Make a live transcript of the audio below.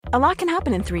A lot can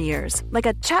happen in 3 years, like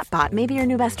a chatbot may be your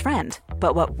new best friend.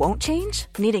 But what won't change?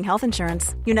 Needing health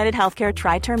insurance. United Healthcare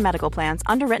Tri-Term Medical Plans,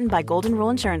 underwritten by Golden Rule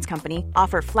Insurance Company,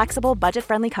 offer flexible,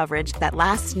 budget-friendly coverage that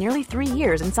lasts nearly 3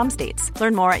 years in some states.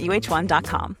 Learn more at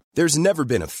uh1.com. There's never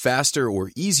been a faster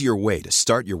or easier way to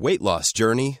start your weight loss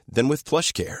journey than with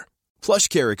PlushCare.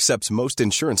 PlushCare accepts most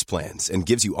insurance plans and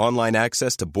gives you online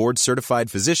access to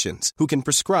board-certified physicians who can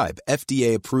prescribe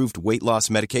FDA-approved weight loss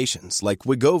medications like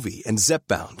Wegovy and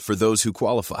Zepbound for those who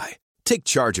qualify. Take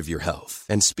charge of your health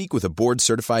and speak with a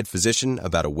board-certified physician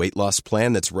about a weight loss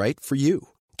plan that's right for you.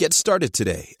 Get started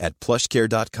today at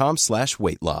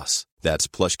plushcare.com/weight loss. That's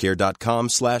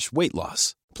plushcare.com/weight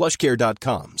loss.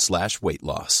 plushcare.com/weight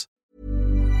loss.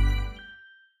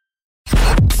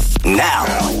 Now,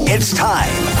 it's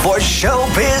time for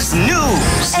Showbiz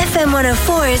News. FM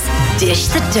 104's Dish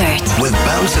the Dirt. With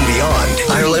Bounce and Beyond,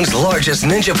 Ireland's largest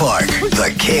ninja park,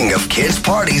 the king of kids'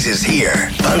 parties is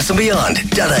here.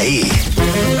 bounceandbeyond.ie.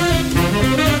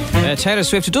 Taylor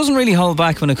Swift, who doesn't really hold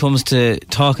back when it comes to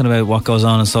talking about what goes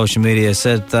on social media,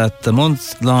 said that the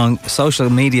month-long social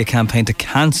media campaign to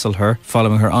cancel her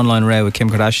following her online row with Kim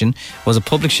Kardashian was a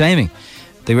public shaming.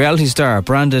 The reality star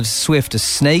branded Swift a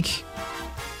snake.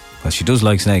 Well, she does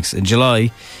like snakes. In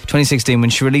July 2016, when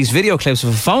she released video clips of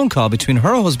a phone call between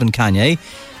her husband Kanye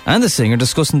and the singer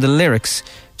discussing the lyrics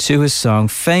to his song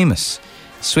Famous.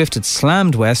 Swift had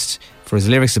slammed West for his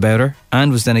lyrics about her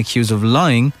and was then accused of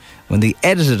lying when the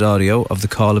edited audio of the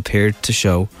call appeared to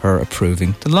show her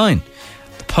approving the line.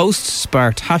 The post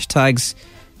sparked hashtags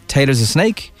Taylor's a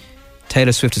snake,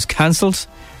 Taylor Swift is cancelled,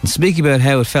 and speaking about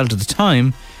how it felt at the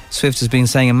time, Swift has been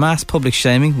saying a mass public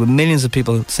shaming with millions of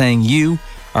people saying you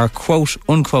are quote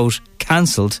unquote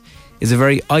cancelled is a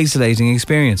very isolating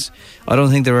experience. I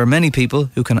don't think there are many people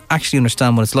who can actually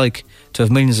understand what it's like to have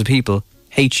millions of people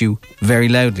hate you very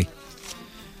loudly.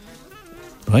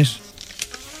 Right?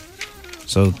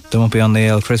 So they won't be on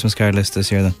the Christmas card list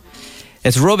this year then.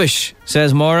 It's rubbish,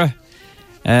 says Maura,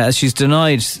 as she's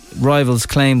denied rivals'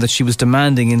 claim that she was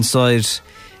demanding inside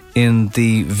in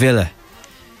the villa.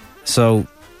 So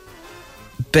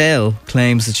Belle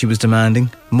claims that she was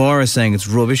demanding. Maura is saying it's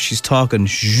rubbish. She's talking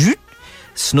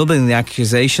snubbing the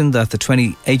accusation that the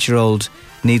 28-year-old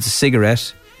needs a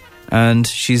cigarette, and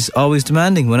she's always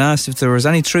demanding. When asked if there was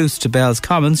any truth to Belle's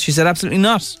comments, she said absolutely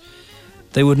not.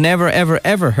 They would never ever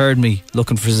ever heard me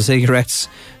looking for cigarettes.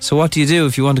 So what do you do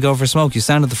if you want to go for a smoke? You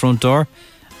stand at the front door,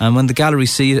 and when the gallery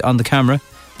see it on the camera,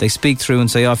 they speak through and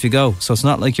say off you go. So it's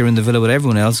not like you're in the villa with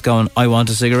everyone else going, I want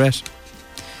a cigarette.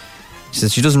 She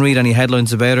says she doesn't read any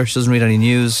headlines about her. She doesn't read any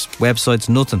news, websites,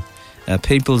 nothing.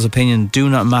 People's opinion do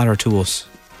not matter to us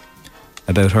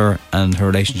about her and her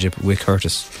relationship with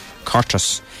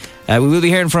Curtis. We will be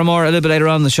hearing from more a little bit later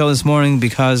on in the show this morning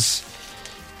because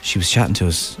she was chatting to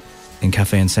us in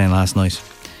Cafe Insane last night.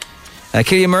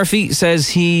 Cillian Murphy says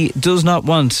he does not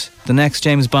want the next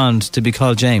James Bond to be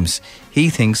called James. He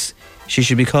thinks she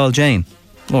should be called Jane.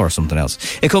 Or something else.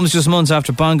 It comes just months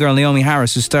after Bond girl Naomi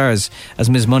Harris, who stars as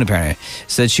Ms. Moneypenny,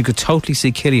 said she could totally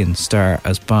see Cillian star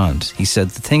as Bond. He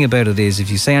said the thing about it is if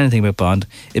you say anything about Bond,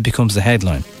 it becomes the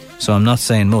headline. So I'm not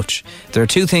saying much. There are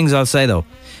two things I'll say though.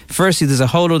 Firstly, there's a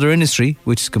whole other industry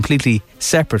which is completely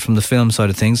separate from the film side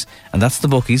of things, and that's the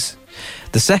bookies.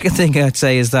 The second thing I'd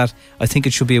say is that I think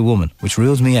it should be a woman, which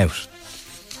rules me out.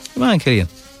 Come on, Cillian.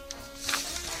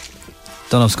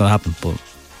 Don't know if it's going to happen, but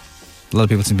a lot of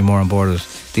people seem to be more on board with it.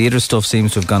 The Idris stuff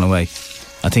seems to have gone away.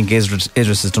 I think Idris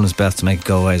has done his best to make it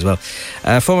go away as well.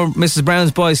 Former Mrs.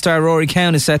 Brown's Boy star Rory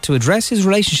Cowan is set to address his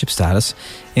relationship status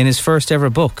in his first ever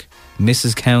book,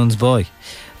 Mrs. Cowan's Boy.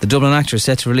 The Dublin actor is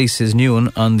set to release his new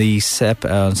one on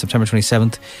September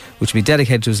 27th, which will be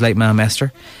dedicated to his late ma'am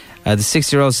Esther. The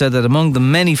 60-year-old said that among the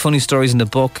many funny stories in the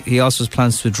book, he also has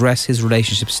plans to address his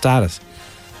relationship status.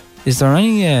 Is there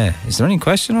any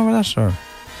question over that? Or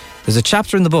there's a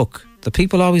chapter in the book that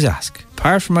people always ask,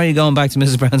 apart from are you going back to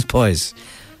Mrs. Brown's Boys,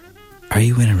 are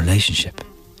you in a relationship?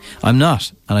 I'm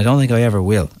not, and I don't think I ever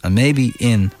will. And maybe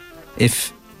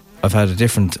if I've had a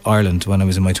different Ireland when I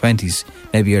was in my 20s,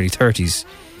 maybe early 30s,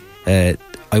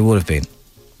 I would have been.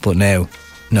 But now,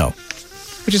 no.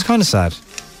 Which is kind of sad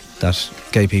that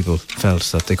gay people felt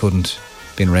that they couldn't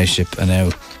be in a relationship, and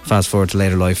now fast forward to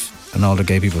later life and older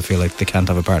gay people feel like they can't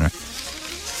have a partner.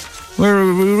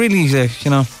 We're really,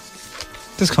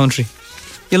 this country.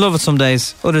 You love it some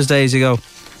days, others days you go,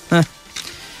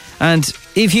 And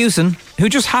Eve Hewson, who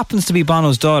just happens to be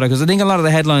Bono's daughter, because I think a lot of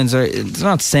the headlines are, it's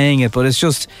not saying it, but it's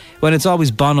just, when it's always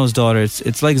Bono's daughter,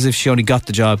 it's like as if she only got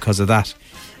the job because of that.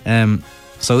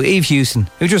 So Eve Hewson,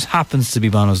 who just happens to be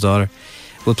Bono's daughter,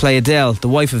 will play Adele, the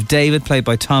wife of David, played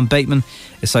by Tom Bateman,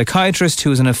 a psychiatrist who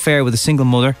has an affair with a single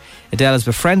mother. Adele is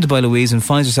befriended by Louise and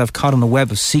finds herself caught on a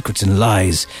web of secrets and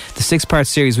lies. The 6-part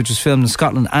series, which was filmed in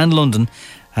Scotland and London,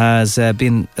 has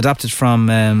been adapted from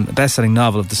a best-selling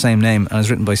novel of the same name and is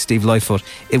written by Steve Lightfoot.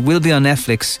 It will be on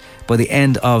Netflix by the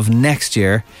end of next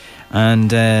year,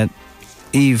 and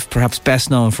Eve, perhaps best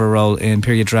known for a role in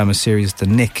period drama series The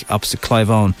Nick opposite Clive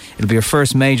Owen. It'll be her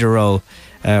first major role,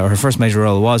 or her first major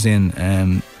role was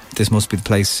in This Must Be the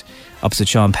Place opposite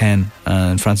Sean Penn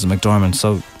and Frances McDormand.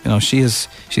 So, you know, she's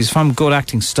from good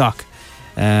acting stock.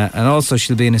 And also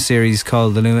she'll be in a series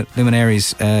called The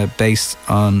Luminaries, based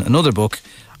on another book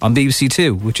on BBC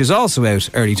Two, which is also out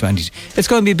early 20s. It's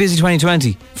going to be a busy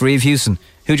 2020 for Eve Hewson,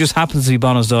 who just happens to be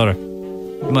Bono's daughter.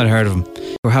 You might have heard of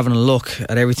him. We're having a look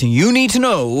at everything you need to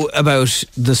know about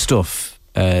the stuff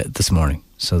this morning.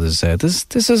 So there's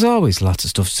as always lots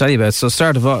of stuff to tell you about. So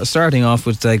starting off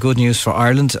with good news for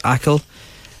Ireland. Achill,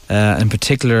 in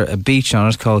particular a beach on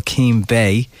it called Keem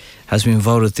Bay, has been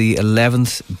voted the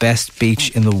 11th best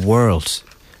beach in the world.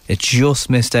 It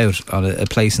just missed out on a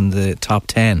place in the top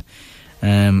 10.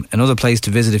 Another place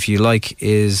to visit if you like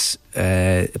is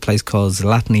a place called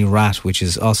Zlatni Rat, which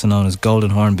is also known as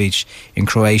Golden Horn Beach in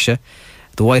Croatia.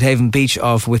 The Whitehaven Beach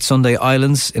of Whitsunday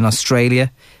Islands in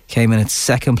Australia came in at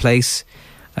second place.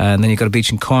 And then you've got a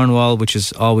beach in Cornwall, which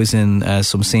is always in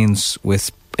some scenes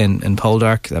in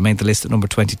Poldark. That made the list at number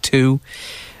 22.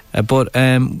 But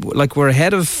we're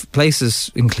ahead of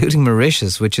places including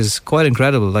Mauritius, which is quite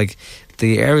incredible. Like,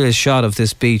 the aerial shot of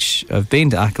this beach, I've been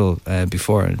to Achill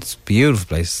before, and it's a beautiful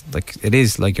place. Like, it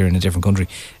is like you're in a different country.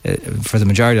 For the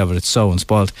majority of it, it's so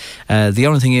unspoiled. The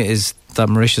only thing is that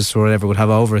Mauritius or whatever would have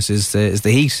over us is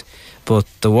the heat. But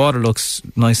the water looks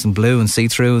nice and blue and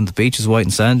see-through, and the beach is white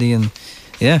and sandy, and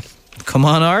yeah, come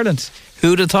on Ireland.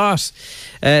 Who'd have thought?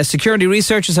 Security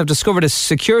researchers have discovered a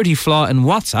security flaw in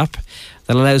WhatsApp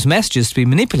that allows messages to be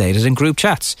manipulated in group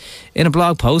chats. In a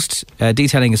blog post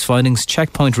detailing its findings,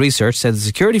 Checkpoint Research said the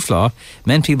security flaw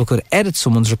meant people could edit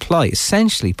someone's reply,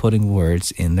 essentially putting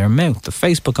words in their mouth. The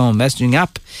Facebook-owned messaging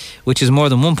app, which has more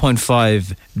than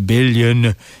 1.5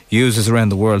 billion users around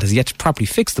the world, has yet to properly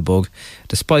fix the bug,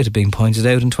 despite it being pointed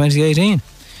out in 2018.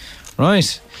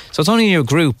 Right. So it's only in your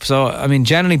group. So, I mean,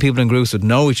 generally people in groups would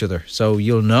know each other. So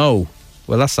you'll know.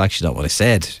 Well, that's actually not what I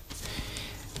said.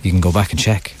 You can go back and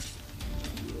check.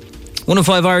 1 in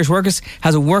 5 Irish workers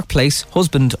has a workplace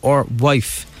husband or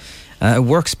wife. A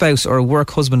work spouse or a work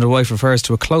husband or wife refers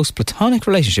to a close platonic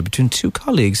relationship between two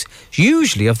colleagues,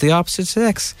 usually of the opposite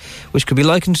sex, which could be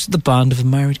likened to the bond of a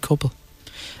married couple.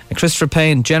 And Christopher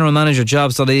Payne, General Manager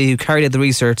Jobs.ie, who carried out the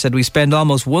research, said we spend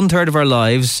almost 1/3 of our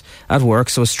lives at work,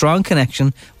 so a strong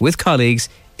connection with colleagues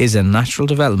is a natural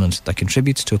development that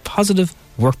contributes to a positive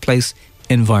workplace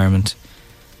environment.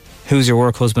 Who's your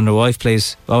work husband or wife,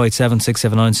 please? 087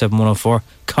 679 7104.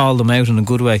 Call them out in a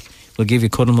good way. We'll give you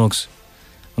cuddle mugs.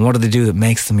 And what do they do that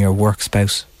makes them your work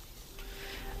spouse?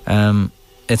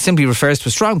 It simply refers to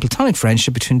a strong platonic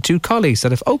friendship between two colleagues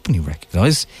that, if openly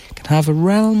recognised, can have a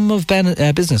realm of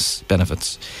business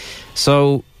benefits.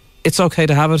 So it's okay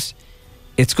to have it.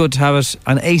 It's good to have it.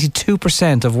 And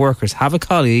 82% of workers have a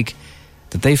colleague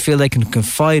that they feel they can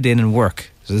confide in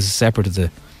work. So this is separate of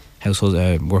the household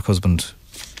work husband,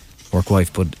 work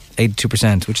wife, but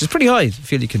 82%, which is pretty high. I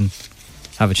feel you can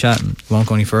have a chat and won't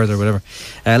go any further or whatever.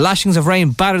 Lashings of rain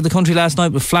battered the country last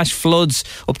night with flash floods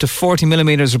up to 40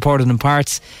 millimetres reported in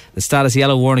parts. The status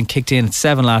yellow warning kicked in at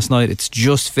 7 last night. It's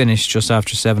just finished just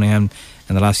after 7 a.m.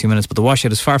 in the last few minutes, but the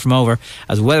washout is far from over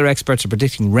as weather experts are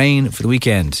predicting rain for the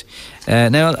weekend.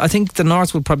 Now, I think the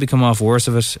north will probably come off worse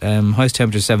of it. Highest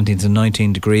temperature 17 to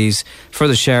 19 degrees.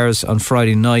 Further showers on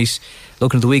Friday night.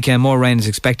 Looking at the weekend, more rain is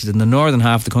expected in the northern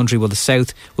half of the country, while the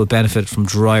south will benefit from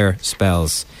drier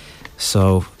spells.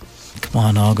 So, come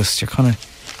on, August, you're kind of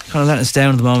letting us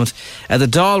down at the moment. The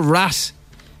Dáil rat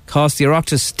cost the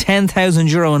Oireachtas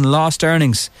 €10,000 in lost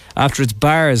earnings after its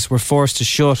bars were forced to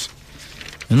shut.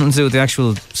 And nothing to do with the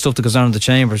actual stuff that goes on in the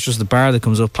chamber, it's just the bar that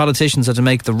comes up. Politicians had to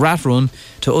make the rat run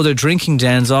to other drinking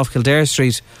dens off Kildare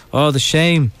Street. Oh, the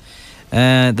shame.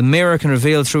 The Mirror can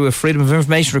reveal through a Freedom of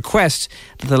Information request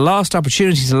that the lost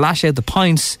opportunity to lash out the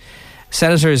pints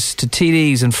senators to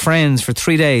TDs and friends for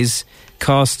 3 days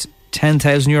cost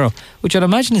 €10,000, which I'd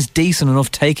imagine is decent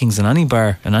enough takings in any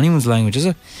bar, in anyone's language, is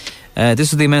it?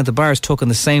 This is the amount the bars took in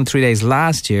the same 3 days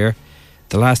last year,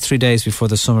 the last 3 days before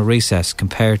the summer recess,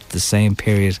 compared to the same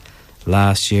period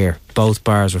last year. Both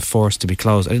bars were forced to be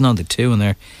closed. I didn't know the two in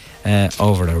there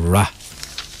over the rat.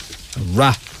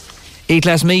 Eat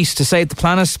less meat to save the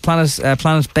planet.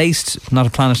 Plant-based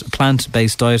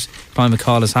diet. Climate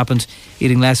call has happened.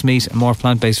 Eating less meat and more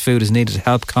plant-based food is needed to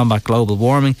help combat global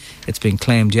warming. It's been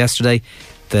claimed yesterday.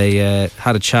 They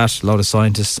had a chat, a lot of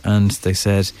scientists, and they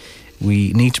said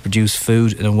we need to produce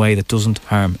food in a way that doesn't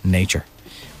harm nature.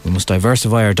 We must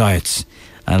diversify our diets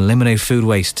and eliminate food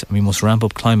waste, and we must ramp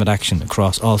up climate action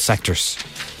across all sectors.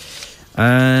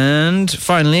 And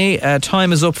finally,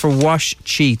 time is up for watch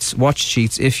cheats.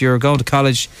 If you're going to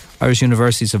college, Irish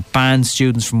universities have banned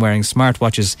students from wearing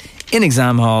smartwatches in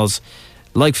exam halls.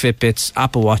 Like Fitbits,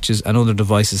 Apple Watches and other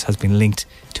devices has been linked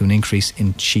to an increase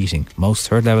in cheating. Most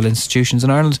third-level institutions in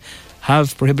Ireland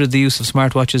have prohibited the use of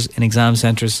smartwatches in exam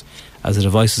centres, as the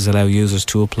devices allow users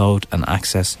to upload and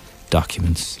access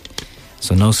documents.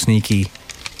 So no sneaky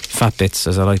Fitbits,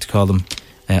 as I like to call them,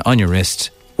 on your wrist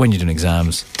when you're doing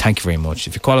exams. Thank you very much.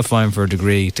 If you're qualifying for a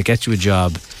degree to get you a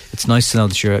job, it's nice to know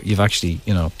that you've actually,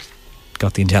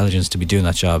 got the intelligence to be doing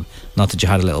that job, not that you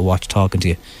had a little watch talking to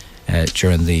you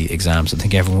during the exams. I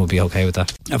think everyone will be okay with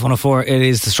that. F104, it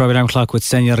is the Strawberry Alarm Clock with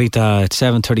Senorita at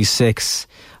 7:36.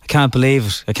 I can't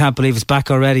believe it. It's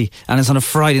back already, and it's on a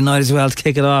Friday night as well to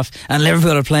kick it off, and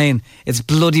Liverpool are playing. It's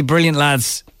bloody brilliant,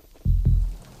 lads.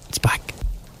 It's back.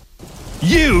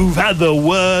 You've had the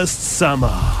worst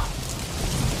summer.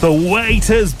 The wait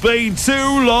has been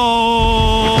too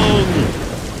long.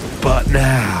 But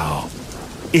now,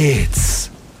 it's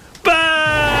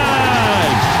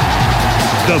back!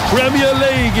 The Premier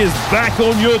League is back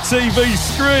on your TV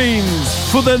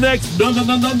screens for the next 9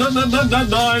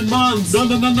 months.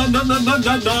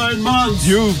 9 months.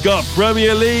 You've got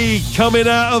Premier League coming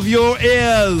out of your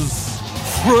ears.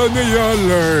 Premier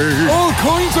League. All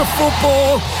kinds of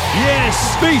football.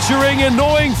 Yes, featuring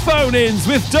annoying phone-ins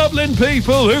with Dublin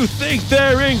people who think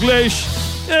they're English.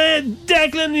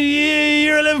 Declan,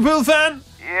 you're a Liverpool fan?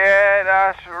 Yeah,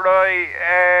 that's right.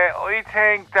 I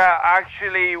think that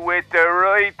actually with the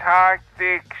right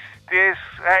tactics, this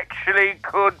actually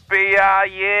could be a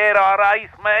year, alright,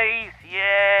 mate.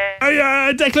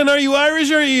 Yeah. Declan, are you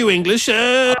Irish or are you English?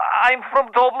 I'm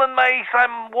from Dublin, mate.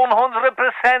 I'm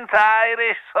 100%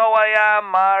 Irish, so I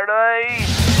am, alright.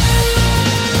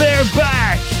 They're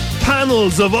back!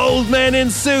 Panels of old men in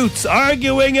suits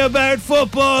arguing about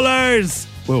footballers.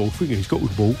 Well, I think he's got the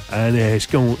ball and he's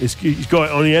got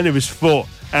it on the end of his foot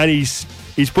and he's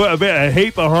put a bit of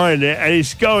heat behind it and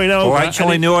it's going over. Oh,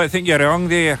 actually, no, I think you're wrong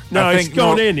there. No, it's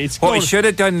gone in. What he should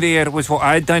have done there was what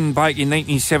I'd done back in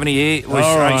 1978 was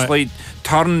actually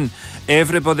turn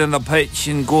everybody on the pitch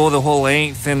and go the whole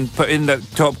length and put in the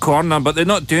top corner, but they're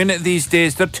not doing it these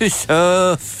days. They're too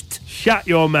soft. Shut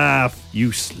your mouth,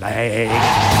 you slag.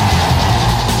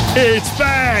 It's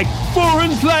back!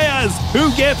 Foreign players who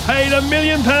get paid £1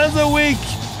 million a week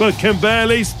but can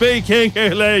barely speak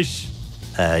English.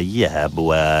 Yeah,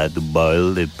 but the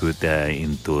boil they put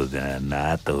into the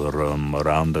NATO room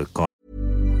around the corner.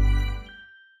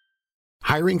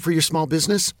 Hiring for your small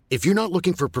business? If you're not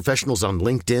looking for professionals on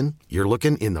LinkedIn, you're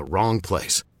looking in the wrong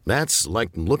place. That's like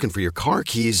looking for your car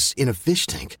keys in a fish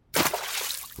tank.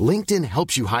 LinkedIn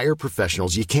helps you hire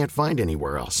professionals you can't find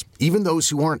anywhere else, even those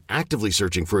who aren't actively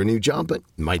searching for a new job but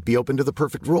might be open to the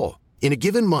perfect role. In a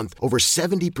given month, over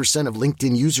 70% of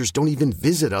LinkedIn users don't even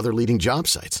visit other leading job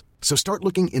sites. So start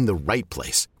looking in the right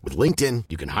place. With LinkedIn,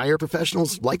 you can hire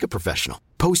professionals like a professional.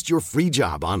 Post your free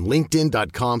job on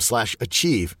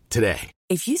linkedin.com/achieve today.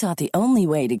 If you thought the only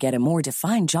way to get a more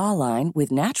defined jawline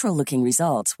with natural-looking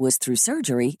results was through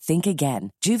surgery, think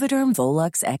again. Juvederm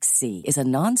Volux XC is a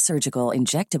non-surgical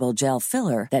injectable gel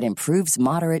filler that improves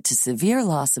moderate to severe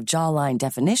loss of jawline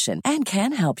definition and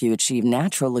can help you achieve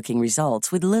natural-looking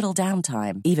results with little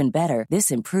downtime. Even better,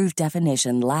 this improved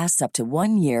definition lasts up to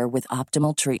 1 year with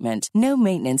optimal treatment. No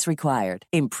maintenance required.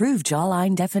 Improve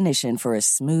jawline definition for a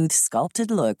smooth,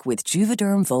 sculpted look with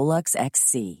Juvederm Volux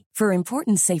XC. For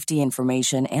important safety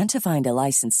information and to find a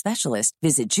licensed specialist,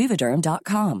 visit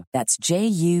Juvederm.com. That's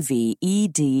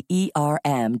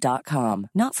JUVEDERM.com.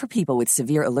 Not for people with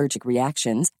severe allergic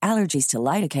reactions, allergies to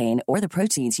lidocaine, or the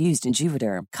proteins used in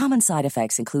Juvederm. Common side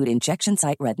effects include injection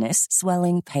site redness,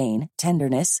 swelling, pain,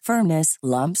 tenderness, firmness,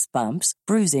 lumps, bumps,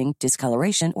 bruising,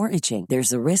 discoloration, or itching.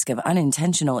 There's a risk of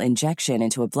unintentional injection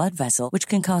into a blood vessel, which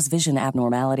can cause vision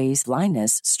abnormalities,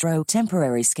 blindness, stroke,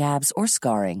 temporary scabs, or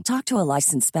scarring. Talk to a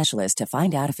licensed specialist to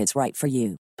find out if it's right for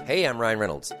you. Hey, I'm Ryan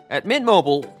Reynolds. At Mint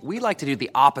Mobile, we like to do the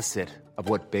opposite of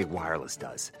what Big Wireless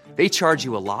does. They charge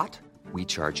you a lot, we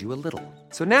charge you a little.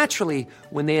 So naturally,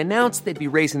 when they announced they'd be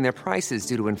raising their prices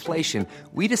due to inflation,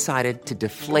 we decided to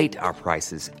deflate our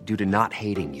prices due to not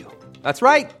hating you. That's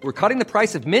right. We're cutting the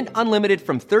price of Mint Unlimited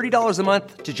from $30 a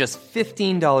month to just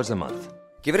 $15 a month.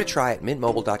 Give it a try at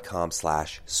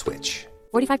mintmobile.com/switch.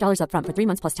 $45 up front for 3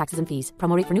 months plus taxes and fees.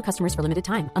 Promo rate for new customers for limited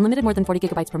time. Unlimited more than 40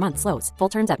 gigabytes per month. Slows full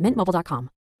terms at mintmobile.com.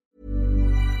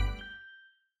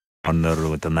 Under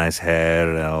with a nice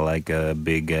hair, like a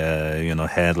big,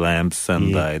 headlamps,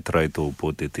 and I try to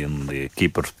put it in the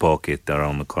keeper's pocket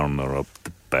around the corner of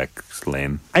the back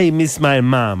lane. I miss my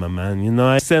mama, man.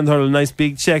 I send her a nice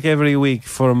big check every week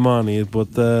for money,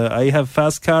 but I have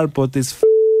fast car, but it's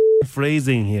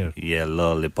freezing here. Yeah,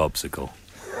 lollipopsicle.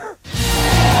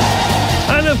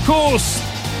 And of course,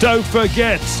 don't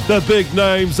forget the big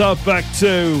names are back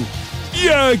too.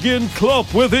 Jurgen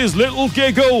Klopp with his little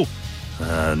giggle.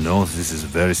 No, this is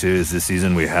very serious this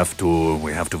season. We have to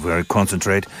very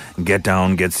concentrate, get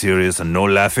down, get serious, and no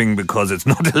laughing because it's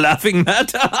not a laughing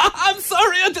matter. I'm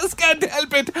sorry, I just can't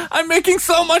help it. I'm making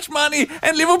so much money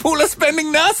and Liverpool are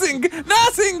spending nothing.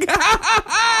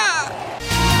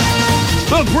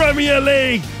 The Premier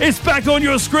League, it's back on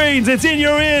your screens, it's in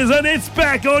your ears, and it's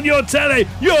back on your telly.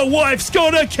 Your wife's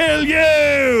gonna kill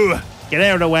you. Get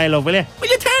out of the way, love, will you? Will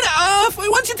you turn it off? I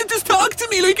want you to just talk to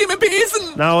me like I'm a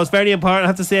person. No, it's very important. I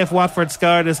have to see if Watford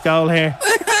scored this goal here.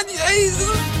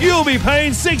 You'll be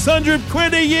paying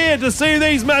 £600 a year to see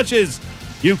these matches.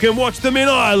 You can watch them in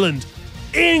Ireland,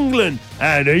 England,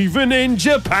 and even in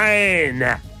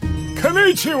Japan.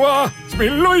 Konnichiwa! It's my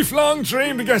lifelong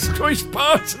dream to get Christ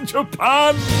parts in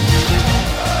Japan.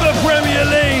 The Premier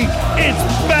League, it's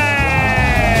back!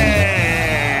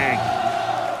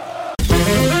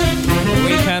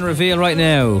 We can reveal right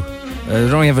now. I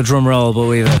don't have a drum roll, but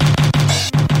we have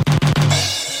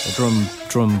a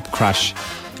drum crash.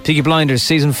 Peaky Blinders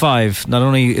season 5. Not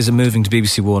only is it moving to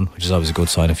BBC One, which is always a good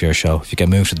sign if you're a show. If you get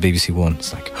moved to the BBC One,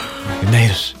 it's like, we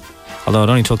made it. Although it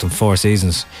only took them 4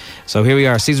 seasons. So here we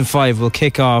are. Season 5 will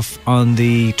kick off on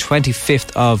the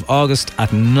 25th of August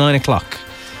at 9 o'clock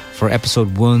for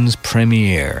episode 1's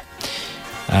premiere.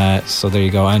 So there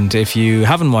you go. And if you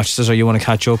haven't watched it or you want to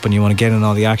catch up and you want to get in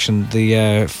all the action,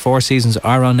 the 4 seasons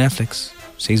are on Netflix.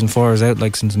 Season 4 is out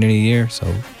since nearly a year,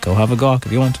 so go have a gawk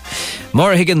if you want.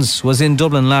 Maura Higgins was in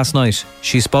Dublin last night.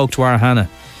 She spoke to our Hannah,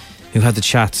 who had the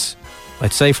chats.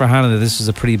 I'd say for Hannah that this was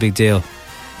a pretty big deal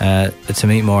to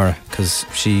meet Maura, because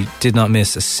she did not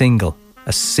miss a single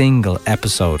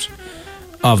episode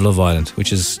of Love Island,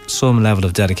 which is some level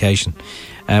of dedication.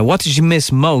 What did she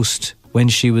miss most when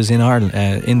she was in Ireland,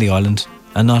 in the island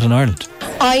and not in Ireland?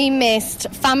 I missed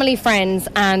family, friends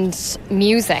and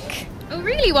music. Oh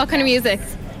really? What kind of music?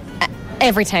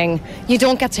 Everything. You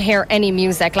don't get to hear any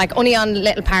music, like only on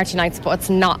little party nights, but it's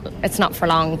not for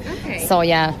long. Okay. So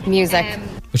yeah, music.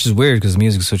 Which is weird because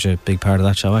music is such a big part of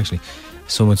that show, actually.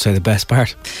 Some would say the best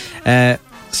part.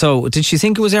 So did she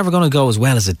think it was ever going to go as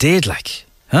well as it did,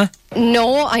 huh?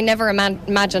 No, I never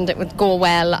imagined it would go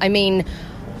well. I mean,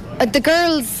 the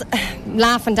girls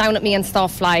laughing down at me and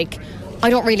stuff, I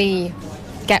don't really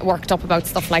get worked up about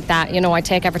stuff like that. I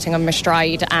take everything on my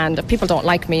stride, and if people don't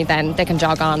like me, then they can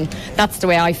jog on. That's the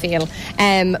way I feel.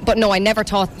 But no, I never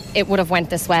thought it would have went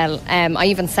this well. I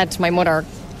even said to my mother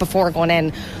before going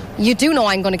in, you do know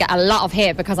I'm going to get a lot of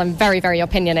hate because I'm very, very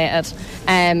opinionated.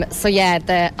 So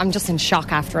yeah, I'm just in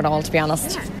shock after it all, to be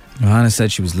honest. Hannah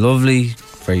said she was lovely,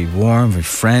 very warm, very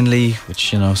friendly,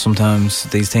 which, sometimes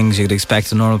these things you'd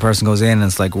expect a normal person goes in and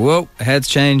it's like, whoa, head's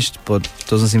changed, but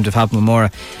doesn't seem to have happened with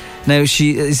Maura. Now,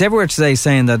 she is everywhere today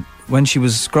saying that when she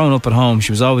was growing up at home,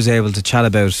 she was always able to chat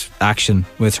about action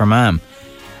with her mum.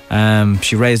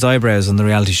 She raised eyebrows on the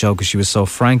reality show because she was so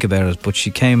frank about it, but she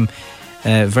came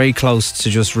very close to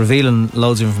just revealing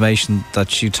loads of information that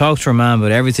she talked to her mum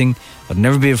about everything. I'd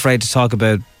never be afraid to talk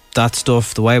about that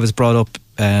stuff, the way I was brought up.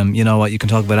 You know what, you can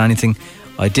talk about anything.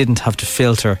 I didn't have to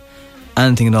filter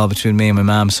anything at all between me and my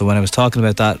mum. So when I was talking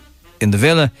about that in the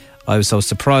villa, I was so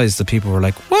surprised that people were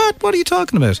like, what are you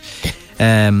talking about?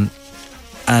 And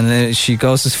she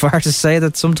goes as far to say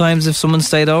that sometimes if someone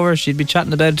stayed over, she'd be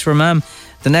chatting about it to her mum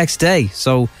the next day.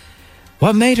 So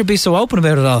what made her be so open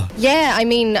about it all? Yeah, I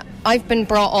mean, I've been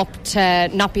brought up to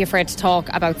not be afraid to talk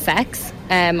about sex.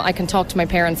 I can talk to my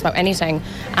parents about anything.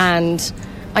 And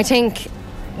I think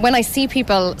when I see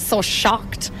people so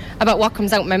shocked about what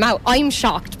comes out of my mouth, I'm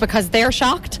shocked because they're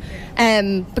shocked.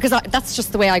 Because that's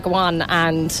just the way I go on.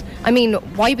 And I mean,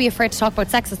 why be afraid to talk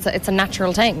about sex? It's a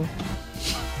natural thing.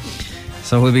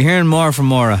 So we'll be hearing more from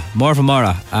Maura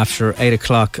after 8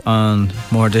 o'clock on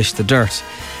More Dish the Dirt.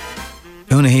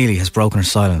 Una Healy has broken her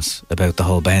silence about the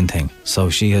whole Ben thing.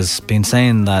 So she has been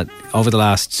saying that over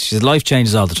the she said life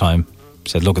changes all the time.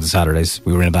 She said, look at the Saturdays,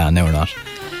 we were in a band, now we're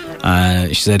not.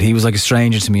 She said he was like a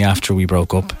stranger to me after we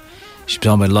broke up. She was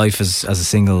talking about life as a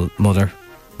single mother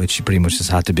which she pretty much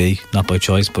just had to be, not by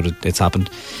choice, but it's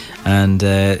happened. And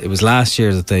it was last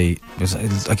year that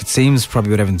it seems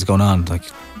probably with everything's going on, like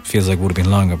feels like it would have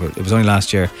been longer, but it was only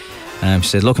last year. She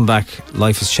said, looking back,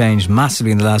 life has changed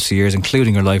massively in the last few years,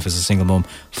 including her life as a single mum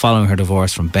following her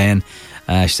divorce from Ben.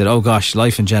 She said, oh gosh,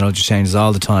 life in general just changes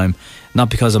all the time. Not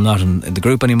because I'm not in the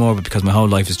group anymore, but because my whole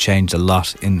life has changed a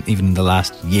lot, even in the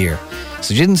last year.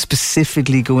 So she didn't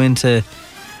specifically go into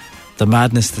the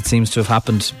madness that seems to have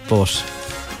happened, but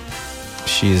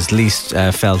she at least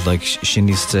felt like she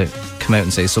needs to come out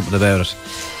and say something about it.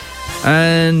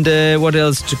 And what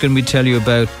else can we tell you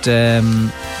about?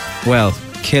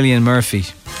 Cillian Murphy.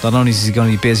 Not only is he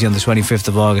going to be busy on the 25th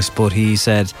of August, but he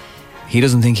said he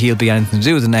doesn't think he'll be anything to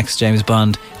do with the next James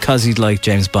Bond because he'd like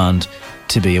James Bond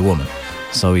to be a woman.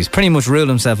 So he's pretty much ruled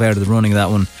himself out of the running of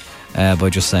that one by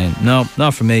just saying, no,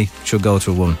 not for me, should go to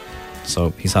a woman.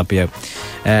 So he's happy out.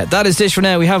 That is Dish for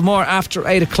now. We have more after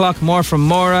 8 o'clock, more from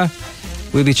Maura.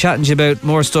 We'll be chatting to you about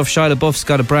more stuff. Shia LaBeouf's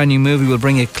got a brand new movie. We'll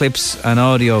bring you clips and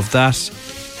audio of that,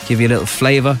 give you a little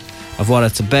flavour of what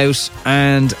it's about.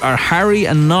 And are Harry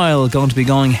and Niall going to be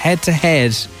going head to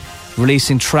head,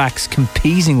 releasing tracks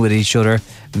competing with each other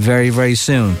very, very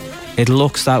soon? It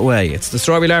looks that way. It's the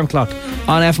Strawberry Alarm Clock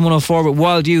on FM 104 with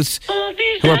Wild Youth,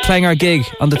 who are playing our gig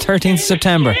on the 13th of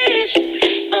September.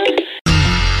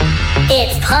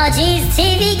 It's Podgy's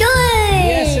TV Good.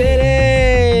 Yes, it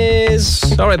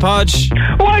is. All right, Podge.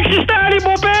 What's the story,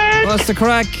 Muppet? What's the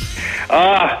crack?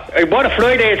 What a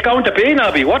Friday it's going to be,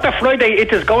 Nobby. What a Friday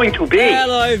it is going to be.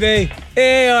 L-I-V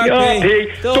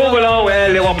A-R-P double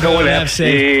O-L Liverpool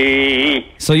FC.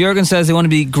 So Jurgen says they want to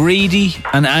be greedy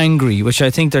and angry, which I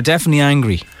think they're definitely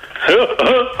angry.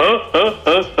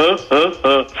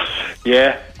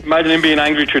 Yeah, imagine him being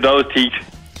angry through those teeth.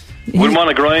 Wouldn't want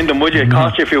to grind them, would you? It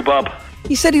cost you a few bob.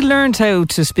 He said he learned how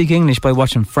to speak English by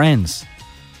watching Friends.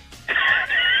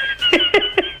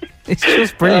 It's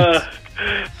just brilliant.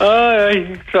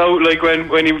 So like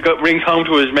when he rings home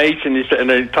to his mates and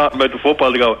they're talking about the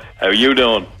football, they go, how are you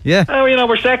doing? Yeah. Oh,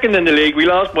 we're second in the league, we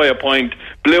lost by a point,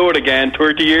 blew it again,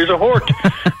 30 years of hurt.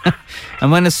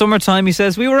 And when it's summertime, he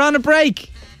says, we were on a break.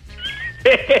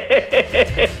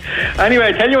 Anyway,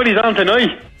 I tell you what he's on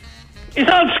tonight. He's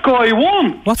on Sky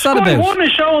 1. What's that Sky about? Sky 1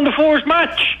 is showing the first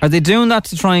match. Are they doing that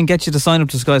to try and get you to sign up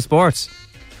to Sky Sports?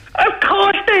 Of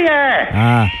course they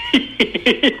are.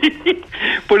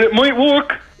 But it might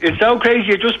work. It's so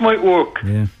crazy, it just might work.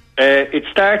 Yeah. It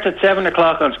starts at 7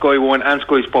 o'clock on Sky 1 and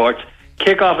Sky Sports.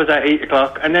 Kick-off is at 8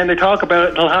 o'clock, and then they talk about it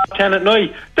until 10:30 at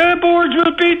night. The boards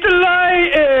will be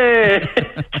delighted.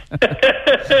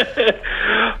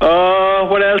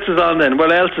 What else is on then?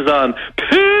 What else is on?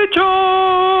 Pictures!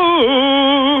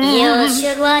 You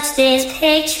should watch these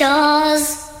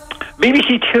pictures.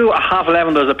 BBC 2 at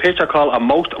 11:30, there's a picture called A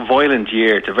Most Violent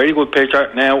Year. It's a very good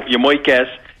picture. Now, you might guess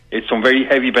it's some very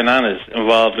heavy bananas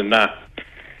involved in that.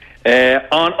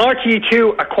 On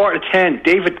RTE2 at 10:15,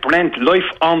 David Brent,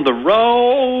 Life on the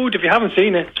Road. If you haven't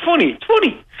seen it, it's funny.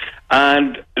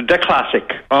 And The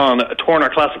Classic on Turner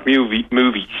Classic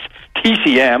Movies.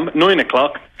 TCM, 9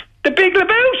 o'clock, The Big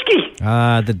Lebowski.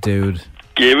 The dude.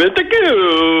 Give it the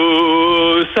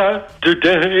go.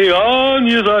 Saturday on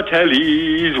your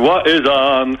tellies. What is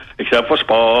on except for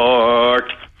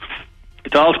sport?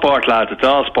 It's all sport, lads. It's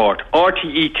all sport.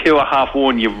 RTE2 at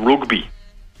 1:30, you've rugby.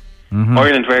 Mm-hmm.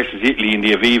 Ireland versus Italy in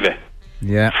the Aviva.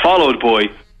 Yeah. Followed by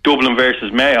Dublin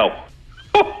versus Mayo.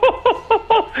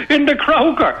 In the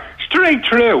Croker. Straight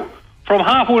through. From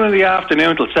 1:30 in the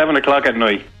afternoon till 7 o'clock at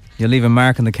night. You'll leave a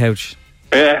mark on the couch.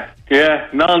 Yeah,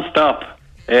 non-stop.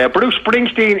 Bruce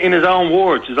Springsteen, in his own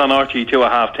words, is on RTE2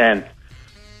 at 10:30.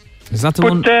 Is that the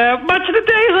one? But Match of the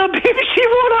Day is on BBC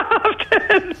 1 at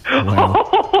 10:30.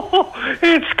 Wow.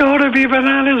 It's going to be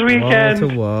bananas weekend.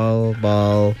 Wall-to-wall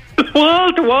ball.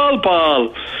 Wall-to-wall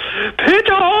ball.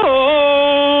 Pictures.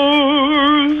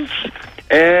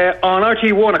 On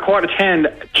RTE1 at 10:15,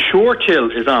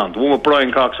 Churchill is on. The one with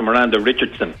Brian Cox and Miranda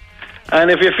Richardson.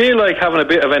 And if you feel like having a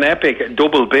bit of an epic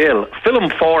double bill, Film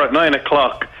 4 at 9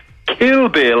 o'clock, Kill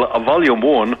Bill Volume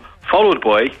 1, followed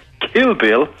by Kill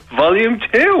Bill Volume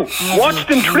 2. Watch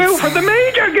them through for the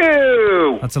major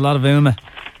go. That's a lot of Uma.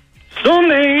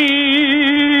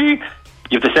 Sunday.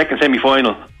 You have the second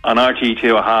semi-final on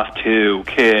RTE2 at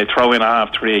 2:30. Throw in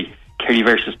at 3:30. Kerry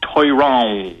versus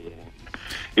Tyrone.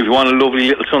 If you want a lovely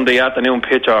little Sunday afternoon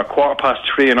picture,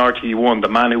 3:15 on RTE1, The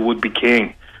Man Who Would Be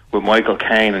King, with Michael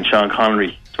Caine and Sean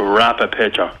Connery. It's a rapid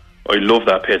picture. I love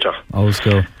that picture. Old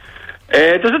school.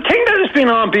 There's a thing that has been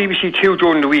on BBC 2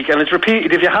 during the week, and it's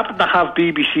repeated. If you happen to have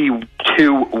BBC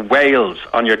 2 Wales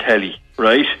on your telly,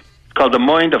 right? It's called The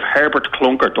Mind of Herbert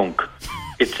Clunkerdunk.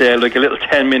 It's like a little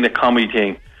 10-minute comedy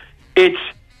thing. It's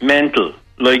mental.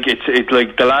 Like it's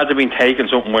like the lads have been taking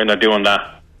something when they're doing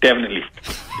that. Definitely,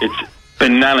 it's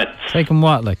bananas. Taking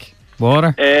what, like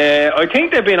water? I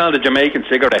think they've been on the Jamaican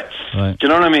cigarettes. Right. Do you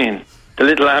know what I mean? The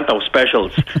little Anto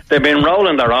specials. They've been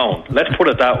rolling their own. Let's put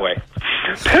it that way.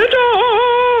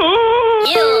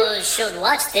 You should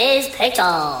watch this picture.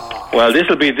 Well,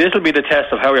 this'll be the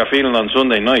test of how you're feeling on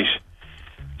Sunday night.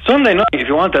 Sunday night, if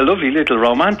you want a lovely little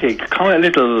romantic, a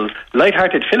little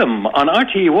light-hearted film on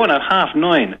RTE1 at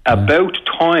 9:30, About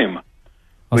Time,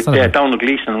 with Donald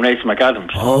Gleeson and Rachel McAdams.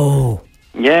 Oh.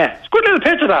 Yeah, it's a good little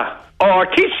picture, that. Or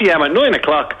TCM at 9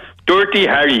 o'clock, Dirty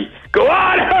Harry. Go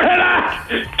on, out of that!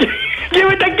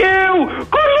 Give it the go! Good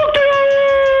luck to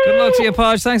you! Good luck to you,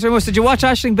 Podge. Thanks very much. Did you watch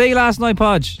Aisling B last night,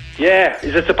 Podge? Yeah,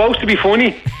 is it supposed to be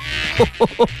funny?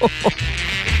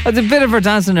 The bit of her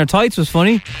dancing in her tights was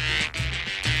funny.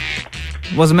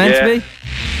 Was it meant to be?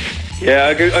 Yeah,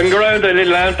 I can go around the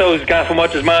little Anto's gaff and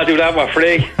watch his man do that for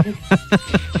free.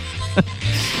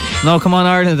 No, come on,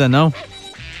 Ireland then, no?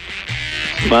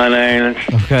 Come on, Ireland.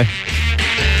 Okay.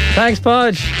 Thanks,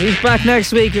 Podge. He's back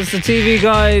next week. It's the TV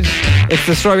Guide. It's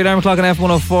the Strawberry Alarm Clock on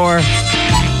F104.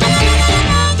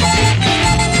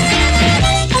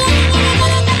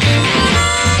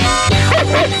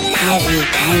 Heavy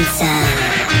pencil.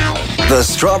 The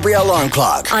Strawberry Alarm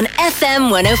Clock on FM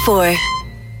 104.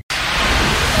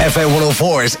 FM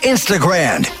 104's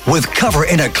Instagram with Cover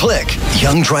in a Click.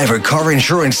 Young driver car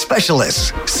insurance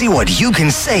specialists. See what you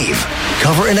can save.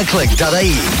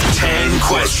 Coverinaclick.ie. 10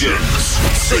 questions,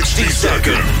 60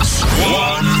 seconds,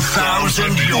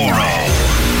 €1,000.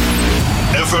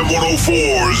 FM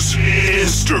 104's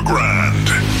Instagram.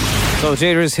 So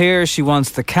Jada is here. She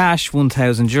wants the cash,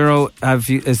 €1,000.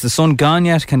 Is the son gone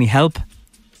yet? Can he help?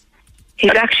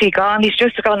 He's actually gone. He's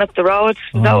just gone up the road.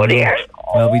 Nobody here.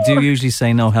 Well, we do usually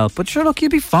say no help. But sure, look,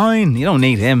 you'll be fine. You don't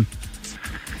need him.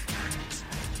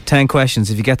 10 questions.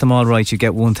 If you get them all right, you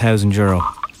get €1,000.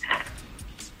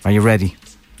 Are you ready?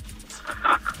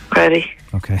 Ready.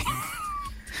 Okay.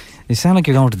 You sound like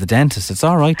you're going to the dentist. It's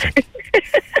all right.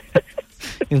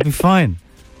 You'll be fine.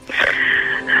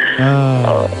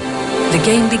 The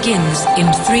game begins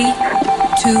in 3,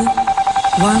 2,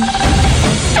 1.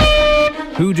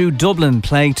 Who do Dublin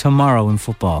play tomorrow in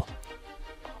football?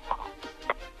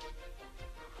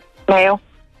 Mayo.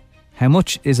 How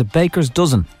much is a baker's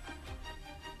dozen?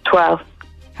 12.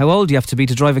 How old do you have to be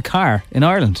to drive a car in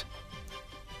Ireland?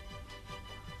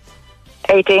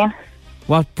 18.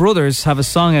 What brothers have a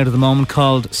song out at the moment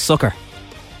called Sucker?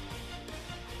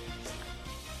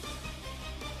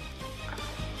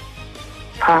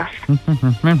 Pass.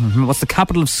 What's the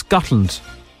capital of Scotland?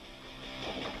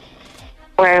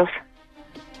 Wales.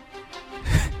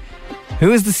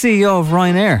 Who is the CEO of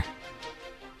Ryanair?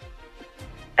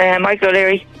 Michael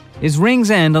O'Leary. Is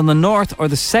Ringsend on the north or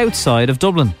the south side of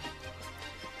Dublin?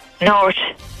 North.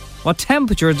 What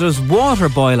temperature does water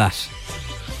boil at?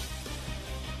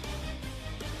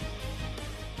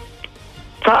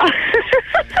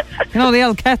 You know, the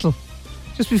old kettle.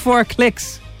 Just before it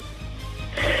clicks.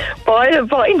 Boiling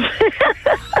point.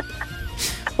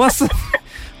 What's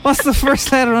the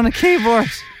first letter on a keyboard?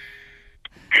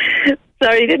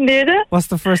 Sorry, didn't hear that. What's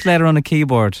the first letter on a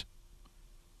keyboard?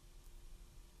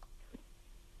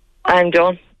 I'm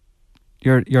done.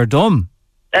 You're dumb.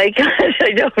 I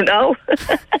don't know.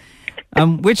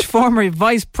 Which former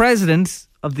vice president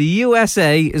of the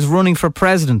USA is running for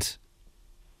president?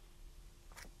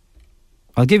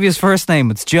 I'll give you his first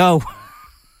name. It's Joe.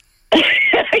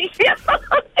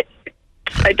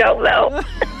 I don't know.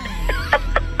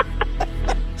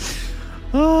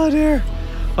 Oh dear.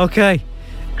 Okay.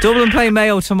 Dublin play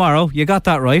Mayo tomorrow. You got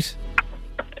that right.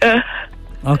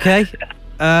 Okay.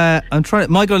 I'm trying.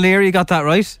 Michael O'Leary, you got that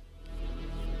right.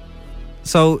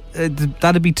 So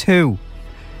that'd be 2.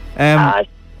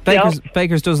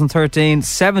 Baker's dozen 13,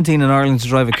 17 in Ireland to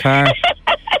drive a car.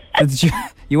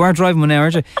 You weren't driving one now,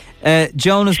 aren't you?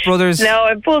 Jonas Brothers. No,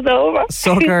 I pulled over.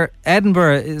 Sucker.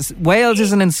 Edinburgh. Wales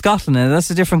isn't in Scotland. That's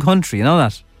a different country. You know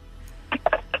that?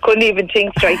 I couldn't even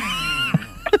think straight.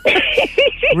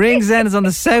 Ringsend is on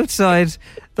the south side.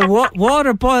 The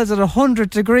water boils at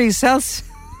 100 degrees Celsius.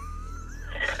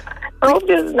 I hope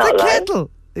this is not the live. kettle.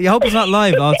 You hope it's not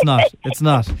live. Oh, it's not. It's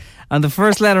not. And the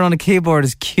first letter on the keyboard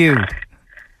is Q.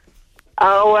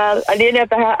 Oh, well, I need to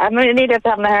have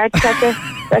my heart checker.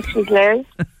 That's hilarious.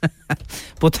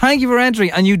 But thank you for entering.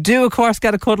 And you do, of course,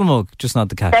 get a cuddle mug, just not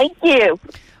the cash. Thank you.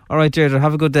 All right, Deirdre,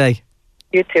 have a good day.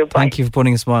 You too, bye. Thank you for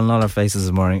putting a smile on all our faces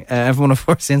this morning. Everyone, of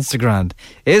course, Instagram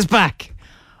is back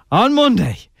on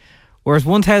Monday. Worth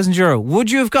 €1,000.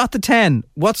 Would you have got the 10?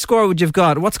 What score would you have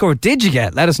got? What score did you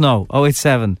get? Let us know.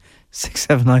 087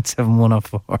 679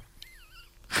 7104.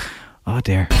 Oh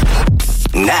dear.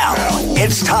 Now,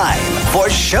 it's time for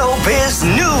Showbiz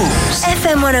News.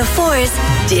 FM 104's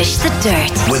Dish the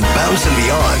Dirt. With Bounce and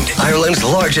Beyond, Ireland's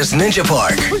largest ninja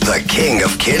park, the king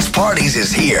of kids' parties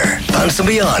is here.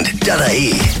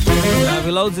 BounceandBeyond.ie. We have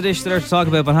loads of dish there to talk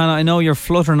about, but Hannah, I know you're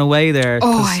fluttering away there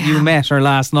Oh, because you met her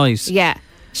last night. Yeah,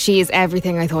 she is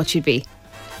everything I thought she'd be.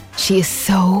 She is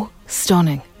so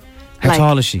stunning. How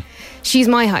tall is she? She's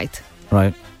my height.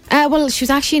 Right. Well, she was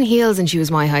actually in heels and she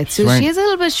was my height, so Right. she is a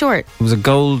little bit short. It was a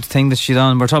gold thing that she'd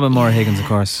on. We're talking about Maura Higgins, of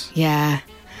course. Yeah,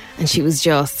 and she was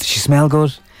just... Did she smell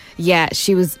good? Yeah,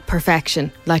 she was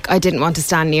perfection. Like, I didn't want to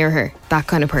stand near her. That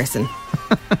kind of person.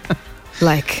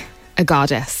 Like a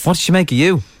goddess. What did she make of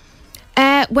you?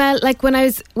 Well, like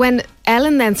when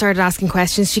Ellen then started asking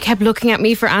questions, she kept looking at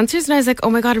me for answers, and I was like, oh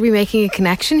my God, are we making a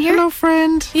connection here? Hello,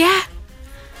 friend. Yeah.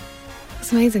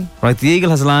 It's amazing. Right, the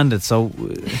eagle has landed, so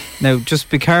now just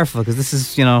be careful because this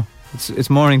is, it's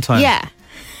morning time. Yeah.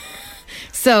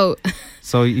 So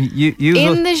you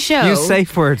in the show, use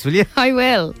safe words, will you? I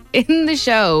will. In the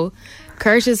show,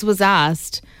 Curtis was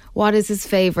asked what is his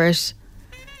favourite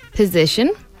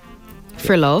position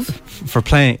for love. For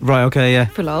playing, right? Okay, yeah.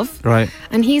 For love, right?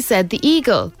 And he said the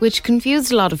eagle, which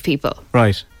confused a lot of people.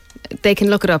 Right. They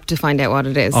can look it up to find out what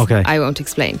it is. Okay. I won't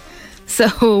explain.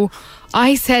 So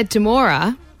I said to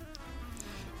Maura,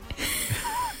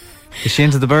 is she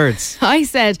into the birds? I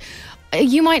said,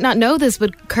 you might not know this,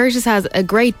 but Curtis has a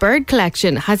great bird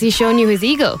collection. Has he shown you his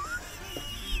eagle?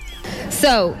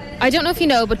 So, I don't know if you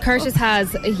know, but Curtis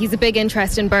he's a big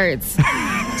interest in birds.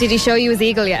 Did he show you his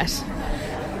eagle yet?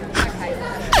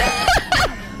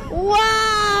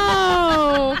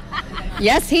 Wow!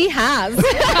 Yes, he has.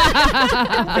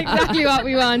 That's exactly what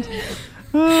we want.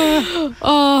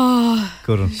 Oh,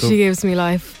 good. She gives me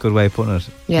life. Good way of putting it.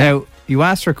 Yeah. Now, you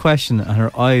asked her a question and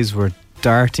her eyes were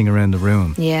darting around the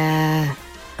room. Yeah.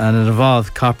 And it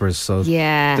involved coppers, so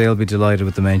Yeah. they'll be delighted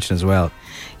with the mention as well.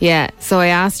 Yeah, so I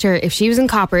asked her if she was in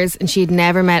Coppers and she'd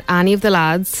never met any of the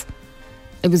lads.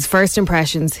 It was first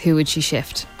impressions. Who would she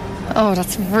shift? Oh,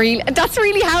 that's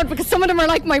really hard because some of them are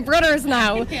like my brothers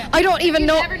now. I don't even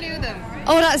know. Never knew them.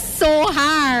 Oh, that's so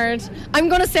hard. I'm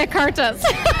going to say Curtis.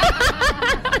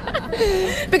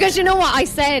 Because you know what I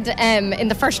said in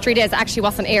the first 3 days, it actually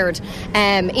wasn't aired.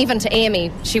 Even to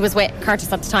Amy, she was with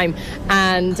Curtis at the time.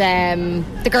 And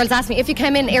the girls asked me, if you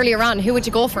came in earlier on, who would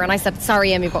you go for? And I said,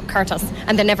 sorry, Amy, but Curtis.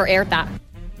 And they never aired that.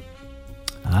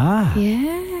 Ah.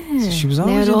 Yeah. So she was Now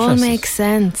always it all interested. makes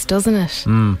sense, doesn't it?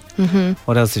 Mm.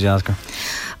 What else did you ask her?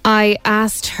 I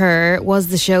asked her, was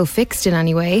the show fixed in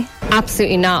any way?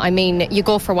 Absolutely not. I mean, you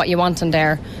go for what you want in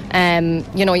there.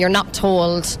 You're not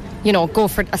told, go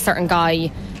for a certain guy,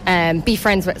 be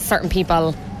friends with certain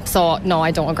people. So, no,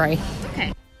 I don't agree.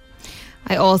 Okay.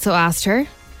 I also asked her,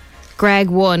 Greg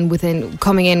won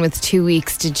coming in with 2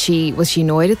 weeks. Was she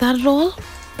annoyed at that at all?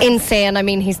 Insane. I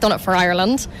mean, he's done it for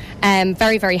Ireland.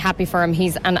 Very, very happy for him.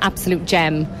 He's an absolute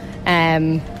gem.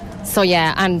 So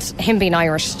yeah, and him being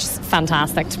Irish, just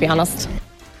fantastic, to be honest.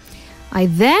 I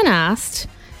then asked,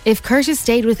 if Curtis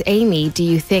stayed with Amy, do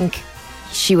you think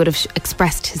she would have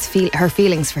expressed her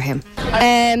feelings for him?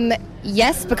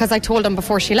 Yes, because I told him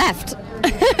before she left.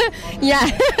 Yeah.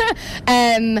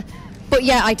 But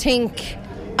yeah, I think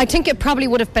it probably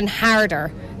would have been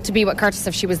harder to be with Curtis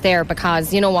if she was there,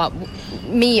 because you know what,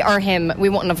 me or him, we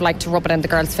wouldn't have liked to rub it in the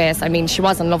girl's face. I mean, she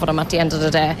was in love with him at the end of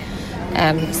the day.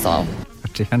 So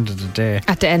At the end of the day.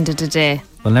 at the end of the day,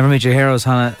 Well, never meet your heroes,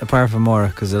 Hannah, apart from Maura,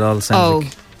 because it all sounds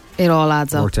like it all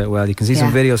adds it up. worked out well. You can see some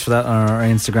Yeah. videos for that on our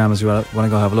Instagram as well. Want to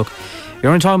go have a look.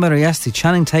 You're only talking about her yesterday.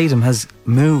 Channing Tatum has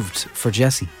moved for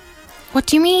Jessie. What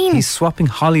do you mean? He's swapping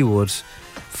Hollywood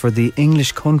for the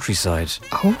English countryside.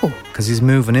 Oh. Because he's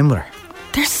moving in with her.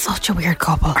 They're such a weird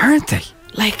couple, aren't they?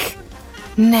 Like,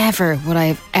 never would I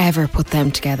have ever put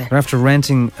them together. They're after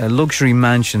renting a luxury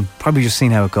mansion. Probably just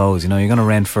seeing how it goes. You're going to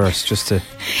rent first just to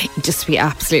be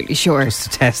absolutely sure.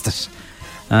 Just to test it.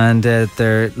 And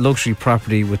their luxury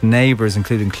property with neighbours,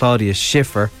 including Claudia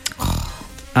Schiffer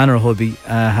and her hubby,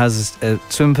 has a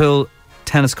swimming pool,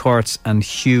 tennis courts and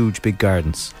huge big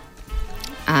gardens.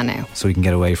 I know. So we can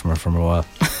get away from her for a while.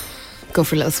 Go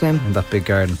for a little swim. In that big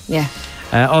garden. Yeah.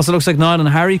 Also looks like Niall and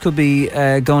Harry could be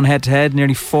going head to head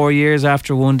nearly 4 years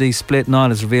after One D split. Niall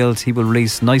has revealed he will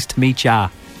release Nice to Meet Ya,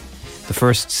 the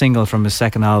first single from his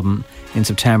second album, in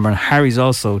September, and Harry's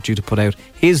also due to put out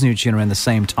his new tune around the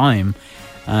same time.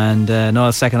 And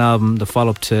Niall's second album, the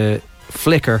follow-up to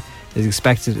Flicker, is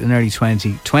expected in early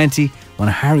 2020, when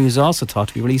Harry is also thought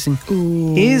to be releasing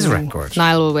his record.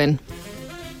 Niall will win.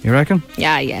 You reckon?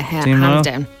 Yeah, Team Niall? hands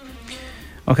down.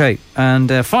 Okay,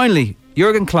 and finally,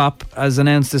 Jurgen Klopp has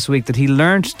announced this week that he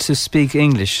learned to speak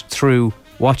English through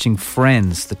watching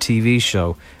Friends, the TV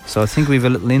show. So I think we have a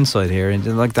little insight here.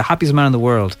 And like the happiest man in the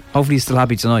world. Hopefully he's still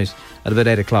happy tonight at about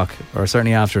 8 o'clock, or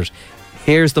certainly after it.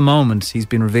 Here's the moment he's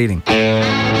been revealing.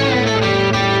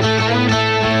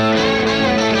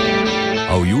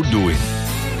 How you doing?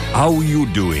 How you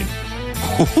doing?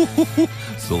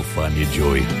 So funny,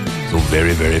 Joey. So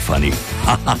very, very funny.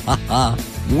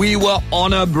 We were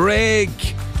on a break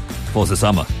for the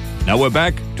summer. Now we're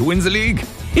back to win the league.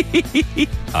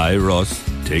 I, Ross,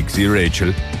 Takesy,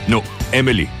 Rachel. No,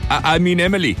 Emily. I mean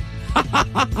Emily.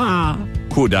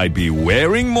 Could I be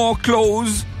wearing more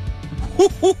clothes?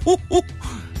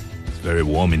 It's very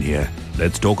warm in here.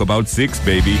 Let's talk about 6,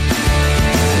 baby.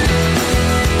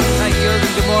 Thank you,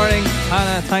 Jurgen. Good morning.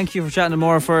 Hannah, thank you for chatting to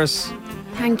more for us.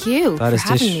 Thank you That for is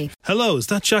having Dish. me. Hello, is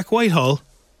that Jack Whitehall?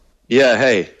 Yeah,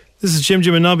 hey. This is Jim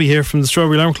and Nobby here from the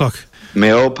Strawberry Alarm Clock. Me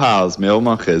old pals, me old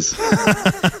muckers.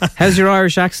 How's your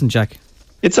Irish accent, Jack?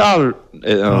 It's all... God, no,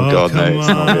 it's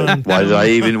not on. good. Why did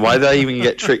I even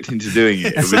get tricked into doing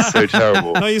it? It was so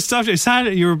terrible. No, you stopped it.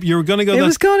 You were going to go... It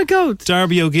was going to go.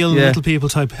 Darby O'Gill, Yeah. Little People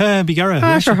type. Hey, Bigara.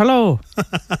 Ah, sure, hello.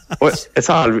 It's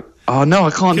all... Oh, no,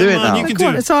 I can't do it on, now. you can do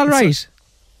it. It's all right.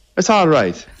 It's all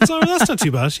right. That's not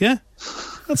too bad, yeah.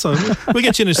 That's all. We'll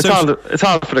get you in a It's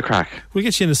all for the crack. We'll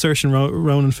get you in a Saoirse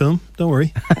Ronan film. Don't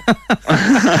worry.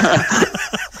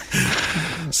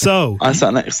 So I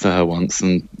sat next to her once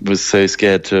and was so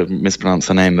scared to mispronounce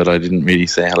her name that I didn't really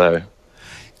say hello.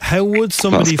 how would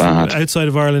somebody from bad. outside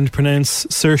of Ireland pronounce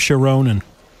Saoirse Ronan?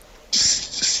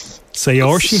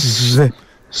 Saoirse?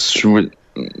 So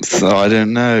I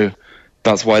don't know.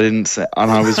 That's why I didn't say.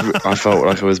 And I felt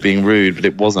like I was being rude, but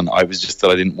it wasn't. I was just that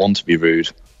I didn't want to be rude.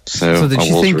 So I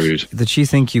was rude. Did she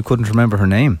think you couldn't remember her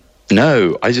name?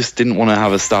 No, I just didn't want to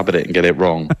have a stab at it and get it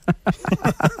wrong.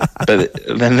 But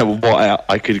then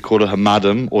I could call her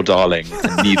madam or darling,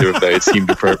 and neither of those seemed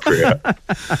appropriate.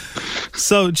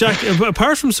 So, Jack,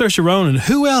 apart from Saoirse Ronan,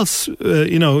 who else?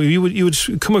 You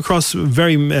would come across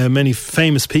very many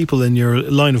famous people in your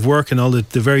line of work and all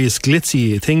the various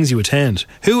glitzy things you attend.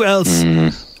 Who else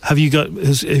have you got?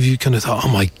 Have you kind of thought, oh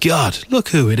my God, look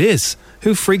who it is?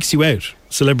 Who freaks you out,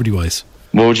 celebrity-wise?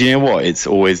 Well, do you know what? It's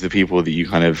always the people that you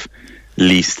kind of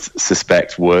least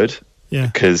suspect would. Yeah.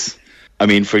 Because, I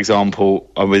mean, for example,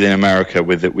 I was in America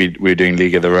we were doing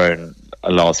League of Their Own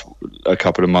a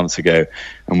couple of months ago,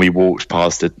 and we walked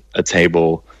past a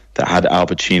table that had Al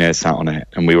Pacino sat on it,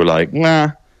 and we were like,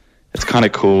 nah, it's kind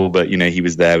of cool, but, you know, he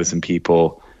was there with some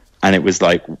people, and it was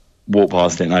like, walk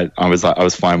past it, and I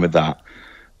was fine with that.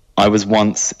 I was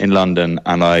once in London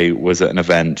and I was at an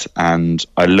event and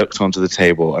I looked onto the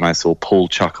table and I saw Paul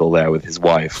Chuckle there with his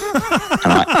wife,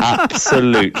 and I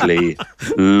absolutely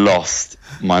lost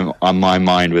my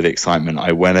mind with excitement.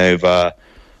 I went over,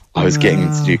 I was getting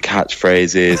him to do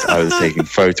catchphrases, I was taking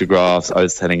photographs, I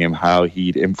was telling him how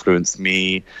he'd influenced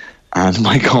me and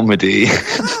my comedy.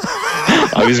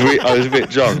 I was a bit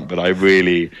drunk, but I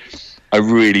really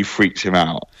freaked him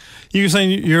out. You were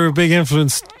saying you're a big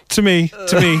influence to me.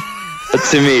 To me.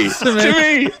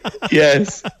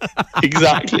 Yes,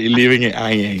 exactly. Leaving it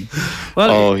hanging.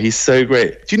 Well, he's so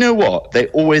great. Do you know what? They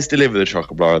always deliver the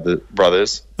Chuckle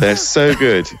Brothers. They're so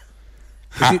good.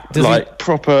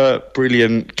 Proper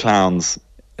brilliant clowns.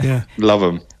 Yeah, love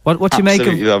them. What do you make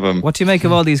of? Love 'em. What do you make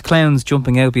of all these clowns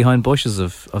jumping out behind bushes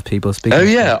of people speaking? Oh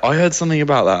yeah, I heard something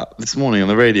about that this morning on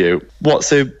the radio. What?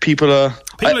 So people are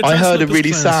I heard a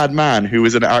really sad man who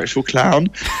was an actual clown.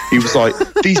 He was like,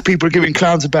 "These people are giving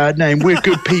clowns a bad name. We're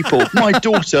good people." My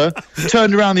daughter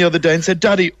turned around the other day and said,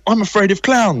 "Daddy, I'm afraid of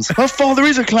clowns. Her father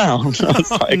is a clown." I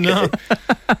was like, no.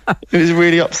 It was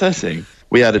really upsetting.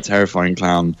 We had a terrifying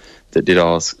clown that did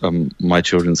my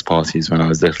children's parties when I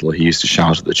was little. He used to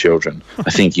shout at the children. I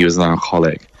think he was an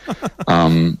alcoholic.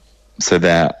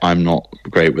 So I'm not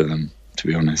great with them, to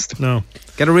be honest. No.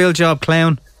 Get a real job,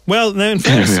 clown. Well, now in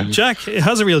fairness, Jack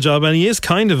has a real job and he is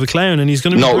kind of a clown, and he's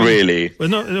going to be... Not really.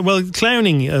 Well,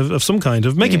 clowning of some kind,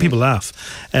 of making people laugh.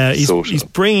 He's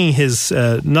bringing his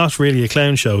not really a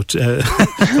clown show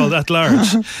called At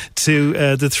Large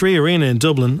to the 3 Arena in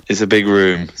Dublin. It's a big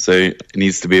room, so it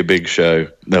needs to be a big show.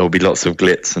 There will be lots of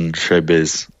glitz and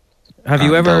showbiz. Have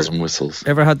you bells and whistles.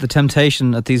 ever had the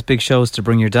temptation at these big shows to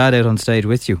bring your dad out on stage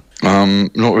with you?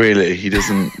 Not really. He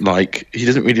doesn't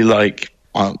really like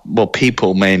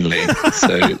people mainly.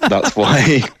 So that's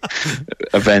why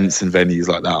events and venues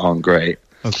like that aren't great.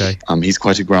 Okay. He's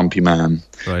quite a grumpy man.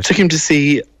 Right. Took him to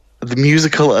see the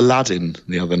musical Aladdin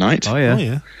the other night. Oh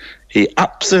yeah. He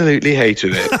absolutely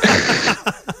hated it.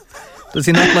 Does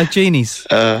he not like genies?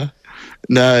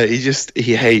 No,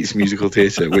 he hates musical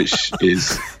theatre, which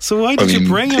is so. Why did you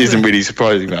bring him? Isn't really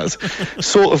surprising. That's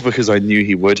sort of because I knew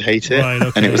he would hate it, Right,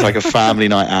 okay. and it was like a family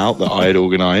night out that I had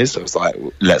organised. I was like,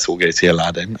 "Let's all go see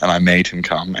Aladdin," and I made him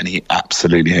come, and he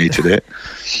absolutely hated it.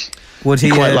 Would he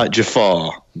quite like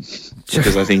Jafar?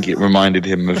 Because I think it reminded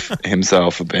him of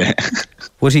himself a bit.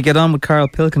 Would he get on with Carl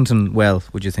Pilkington well,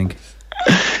 would you think?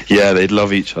 Yeah, they'd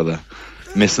love each other.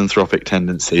 Misanthropic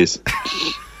tendencies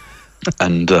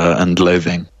and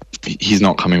loathing. He's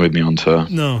not coming with me on tour.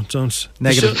 No, don't.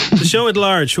 Negative. The show at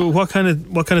large. What kind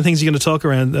of things are you going to talk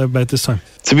about this time?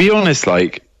 To be honest,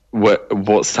 like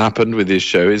what's happened with this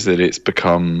show is that it's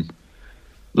become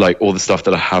like all the stuff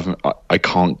that I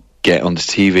can't get onto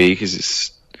TV because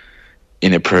it's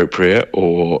inappropriate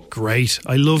or great.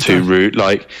 I love too that. rude.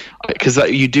 Like because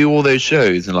you do all those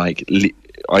shows and like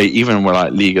even when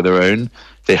like League of Their Own,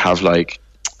 they have like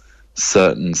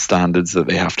certain standards that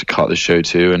they have to cut the show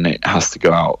to, and it has to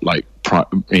go out like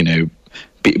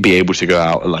be able to go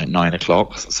out at like 9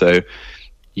 o'clock. So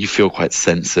you feel quite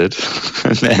censored,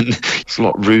 and then it's a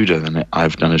lot ruder than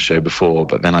I've done a show before.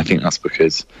 But then I think that's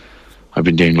because I've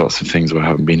been doing lots of things where I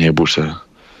haven't been able to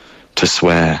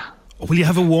swear. Will you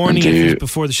have a warning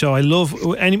before the show? I love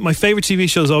my favourite TV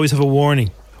shows always have a warning.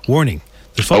 Warning: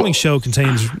 the following show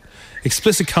contains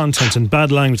explicit content and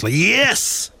bad language. Like,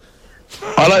 yes.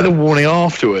 I like the warning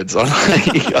afterwards.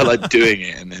 I like doing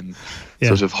it and then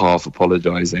sort of half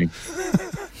apologising.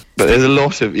 But there's a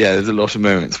lot of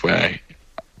moments where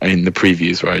in the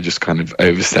previews where I just kind of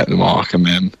overstep the mark and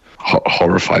then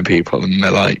horrify people, and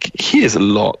they're like, he is a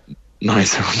lot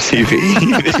nicer on TV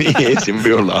than he is in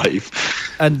real life.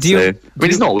 And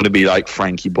it's not going to be like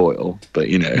Frankie Boyle, but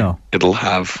it'll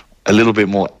have a little bit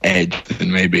more edge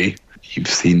than maybe you've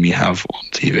seen me have on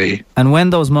TV. And when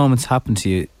those moments happen to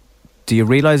you, do you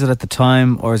realise it at the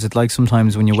time, or is it like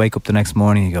sometimes when you wake up the next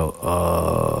morning you go,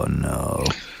 oh no?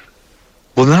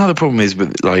 Well, now the problem is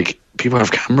with like people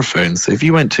have camera phones, so if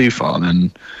you went too far,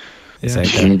 then you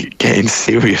can get in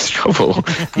serious trouble.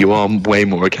 You are way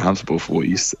more accountable for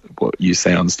what you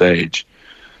say on stage.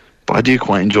 But I do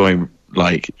quite enjoy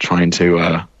like trying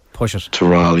to push it to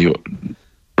rile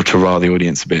the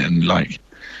audience a bit, and like.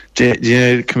 Do you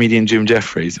know comedian Jim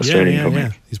Jeffries, Australian comic?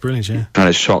 Yeah, he's brilliant, yeah. And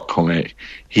a shock comic.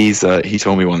 He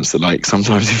told me once that like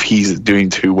sometimes if he's doing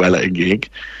too well at a gig,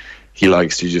 he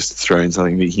likes to just throw in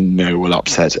something that he know will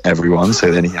upset everyone,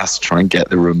 so then he has to try and get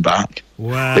the room back.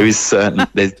 Wow.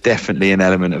 There's definitely an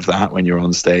element of that when you're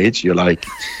on stage. You're like,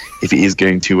 if it is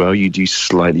going too well, you do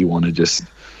slightly want to just,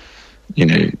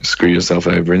 screw yourself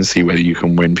over and see whether you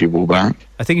can win people back.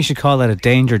 I think you should call that a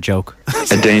danger joke.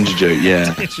 A danger joke,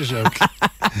 yeah. Danger joke.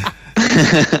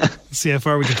 See how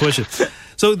far we can push it.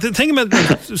 So the thing about,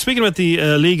 speaking about the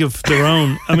League of Their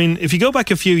Own, I mean, if you go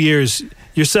back a few years,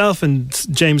 yourself and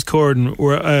James Corden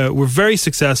were very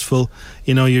successful.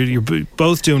 You're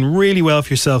both doing really well for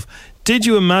yourself. Did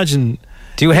you imagine...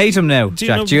 Do you hate him now,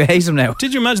 Jack? Do you hate him now?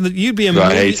 Did you imagine that you'd be a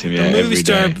hate him, movie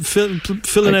star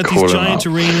filling out these giant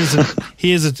arenas, and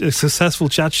he is a successful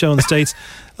chat show in the States?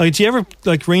 Like, do you ever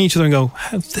like ring each other and go,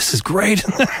 "This is great"?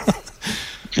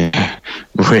 Yeah,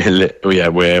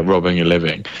 we're robbing a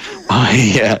living.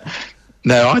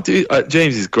 No, I do.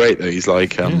 James is great though. He's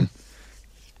like, I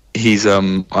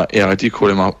do call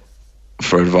him up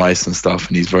for advice and stuff,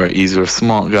 and he's a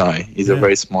smart guy. He's a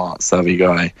very smart, savvy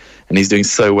guy, and he's doing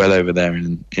so well over there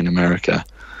in America.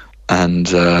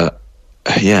 And no,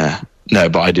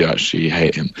 but I do actually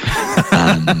hate him,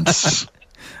 and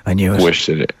I knew it. Wish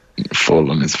that it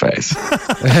fall on his face.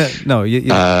 No,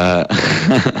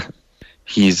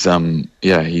 he's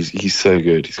so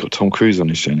good. He's got Tom Cruise on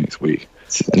his show next week.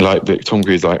 Like Tom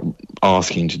Cruise, like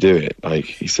asking to do it. Like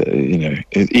he said,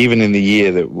 even in the year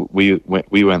that we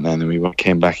went there, and then we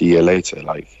came back a year later.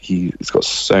 Like he's got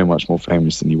so much more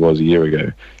famous than he was a year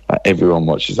ago. Like everyone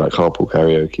watches like carpool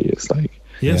karaoke. It's like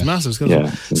it's massive.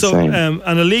 It's so and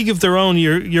A League of Their Own,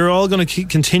 you're all going to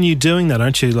continue doing that,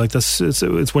 aren't you? Like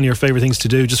it's one of your favourite things to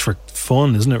do, just for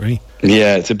fun, isn't it? Really?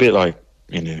 Yeah, it's a bit like.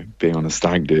 Being on a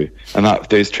stag do, and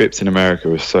those trips in America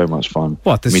were so much fun.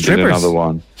 What, the strippers? Did another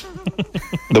one.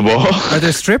 The what? Are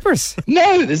there strippers?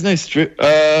 No, there's no strip.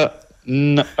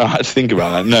 No, I had to think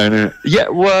about that. No. Yeah,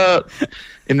 well,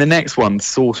 in the next one,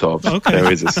 sort of. Okay. There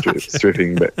is a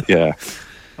stripping, but yeah.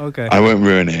 Okay. I won't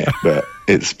ruin it, but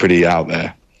it's pretty out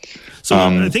there. So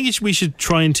I think we should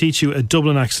try and teach you a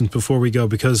Dublin accent before we go,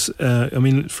 because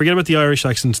forget about the Irish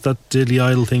accent, that diddly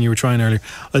idle thing you were trying earlier.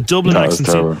 A Dublin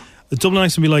accent. A Dublin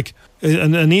accent would be like,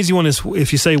 an easy one is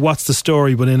if you say, "What's the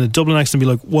story?" But in a Dublin accent, be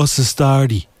like, "What's the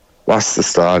starty?" What's the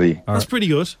starty? That's pretty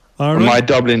good. All right. My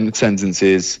Dublin sentence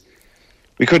is,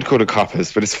 We could go to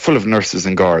Coppers, but it's full of nurses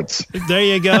and guards. There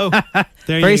you go.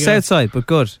 Very south side, but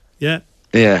good. Yeah.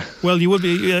 Yeah. Well, you would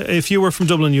be if you were from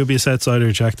Dublin. You'd be a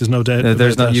Southsider, Jack. There's no doubt.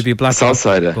 There's not. You'd be a black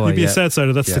Southsider. You'd be a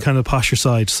Southsider. That's the kind of posher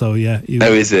side. So yeah.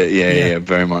 Oh, is it? Yeah,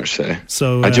 very much so.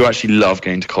 So I do actually love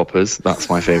going to Coppers. That's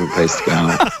my favourite place to go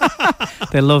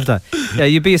out. They love that. Yeah,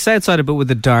 you'd be a Southsider, but with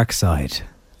the dark side.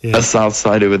 Yeah. A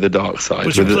Southsider with a dark side.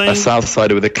 But With a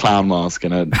Southsider with a clown mask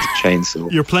and a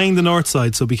chainsaw. You're playing the north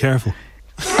side, so be careful.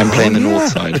 I'm playing the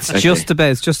north side.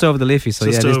 It's just over the Liffey, so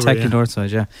Just yeah, it is over, technically yeah. north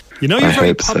side, yeah. You know, you're I very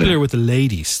hope so. popular with the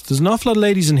ladies. There's an awful lot of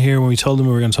ladies in here. When we told them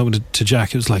we were going to talk to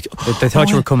Jack, it was like, They thought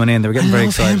you were coming in, they were getting very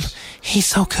excited. He's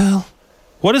so cool.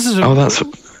 What is it? Oh, that's.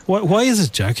 Why is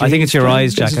it, Jack? I think it's your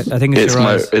eyes, Jack. I think it's your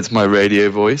eyes. It's my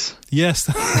radio voice. Yes.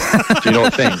 Do you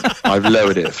not think? I've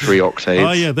lowered it 3 octaves.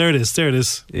 Oh yeah, there it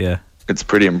is. Yeah. It's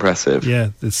pretty impressive.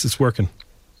 Yeah, it's working.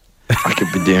 I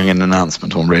could be doing an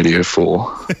announcement on Radio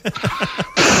 4.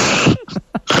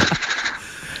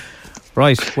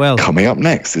 Right, well. Coming up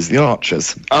next is the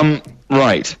Archers.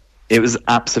 Right. It was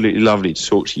absolutely lovely to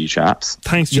talk to you chaps.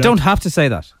 Thanks, Jack. You don't have to say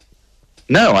that.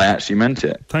 No, I actually meant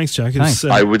it. Thanks, Jack. Thanks.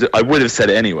 I would have said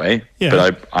it anyway, Yeah.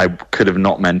 but I could have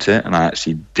not meant it, and I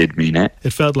actually did mean it.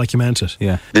 It felt like you meant it.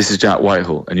 Yeah. This is Jack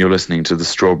Whitehall, and you're listening to the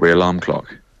Strawberry Alarm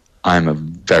Clock. I'm a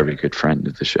very good friend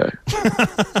of the show.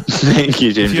 Thank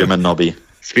you, Jim and Nobby.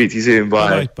 Speak to you soon.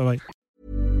 Bye. Bye.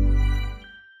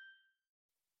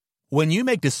 When you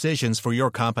make decisions for your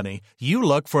company, you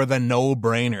look for the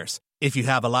no-brainers. If you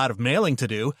have a lot of mailing to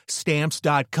do,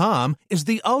 Stamps.com is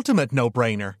the ultimate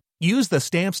no-brainer. Use the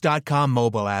Stamps.com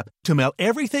mobile app to mail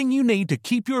everything you need to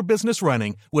keep your business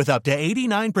running with up to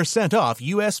 89% off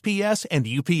USPS and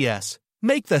UPS.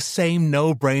 Make the same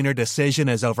no-brainer decision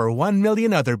as over 1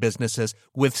 million other businesses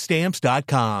with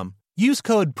Stamps.com. Use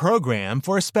code PROGRAM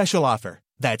for a special offer.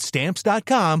 That's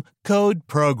Stamps.com, code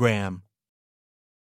PROGRAM.